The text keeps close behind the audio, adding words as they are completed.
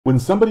When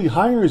somebody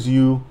hires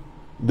you,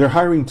 they're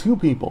hiring two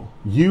people,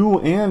 you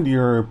and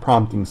your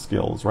prompting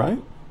skills,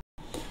 right?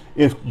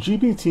 If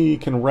GPT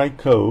can write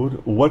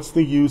code, what's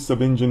the use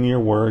of engineer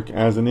work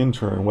as an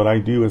intern? What I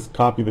do is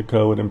copy the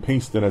code and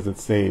paste it as it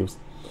saves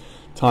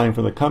time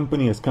for the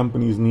company as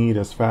companies need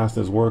as fast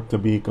as work to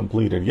be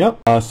completed.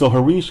 Yep. So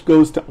Harish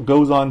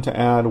goes on to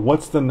add,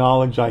 what's the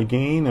knowledge I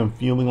gain and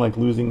feeling like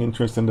losing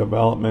interest in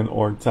development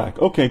or tech?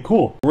 Okay,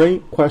 cool.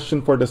 Great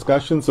question for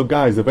discussion. So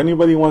guys, if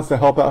anybody wants to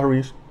help out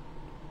Harish,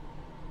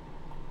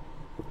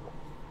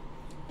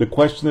 the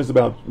question is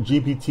about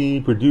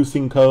GPT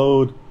producing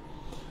code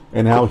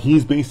and how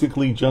he's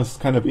basically just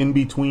kind of in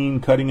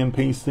between cutting and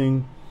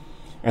pasting,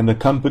 and the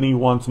company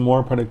wants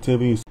more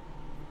productivity.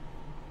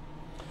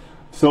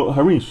 So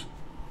Harish,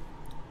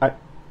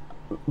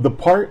 the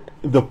part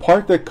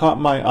that caught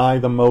my eye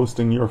the most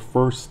in your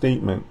first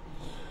statement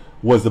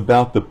was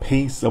about the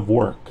pace of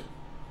work.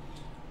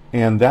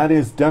 And that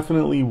is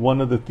definitely one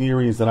of the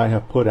theories that I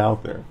have put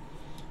out there,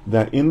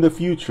 that in the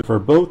future, for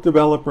both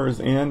developers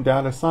and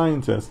data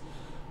scientists,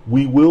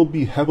 we will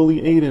be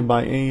heavily aided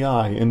by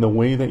AI in the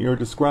way that you're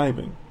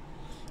describing.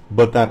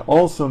 But that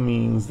also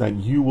means that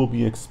you will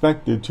be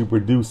expected to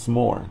produce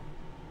more.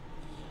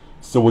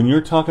 So when you're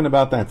talking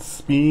about that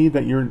speed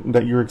that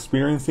you're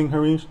experiencing,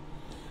 Harish,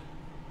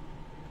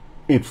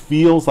 it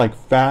feels like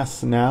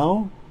fast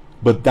now,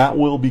 but that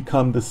will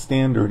become the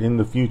standard in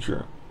the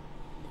future.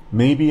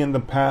 Maybe in the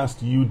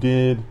past you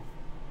did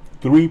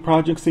 3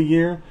 projects a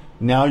year,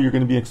 now you're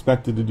going to be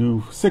expected to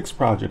do 6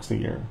 projects a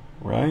year,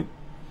 right?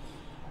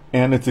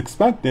 And it's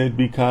expected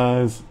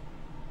because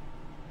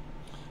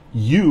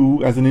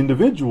you, as an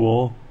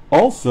individual,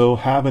 also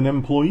have an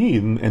employee,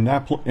 and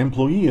that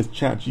employee is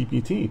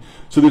ChatGPT.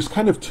 So there's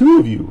kind of 2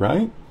 of you,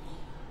 right?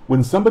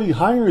 When somebody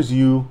hires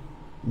you,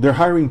 they're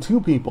hiring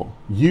 2 people,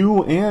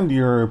 you and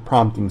your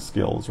prompting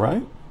skills,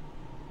 right?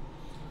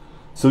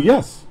 So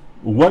yes,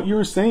 what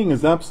you're saying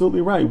is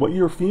absolutely right. What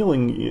you're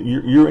feeling,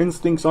 your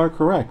instincts are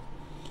correct.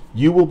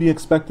 You will be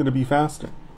expected to be faster.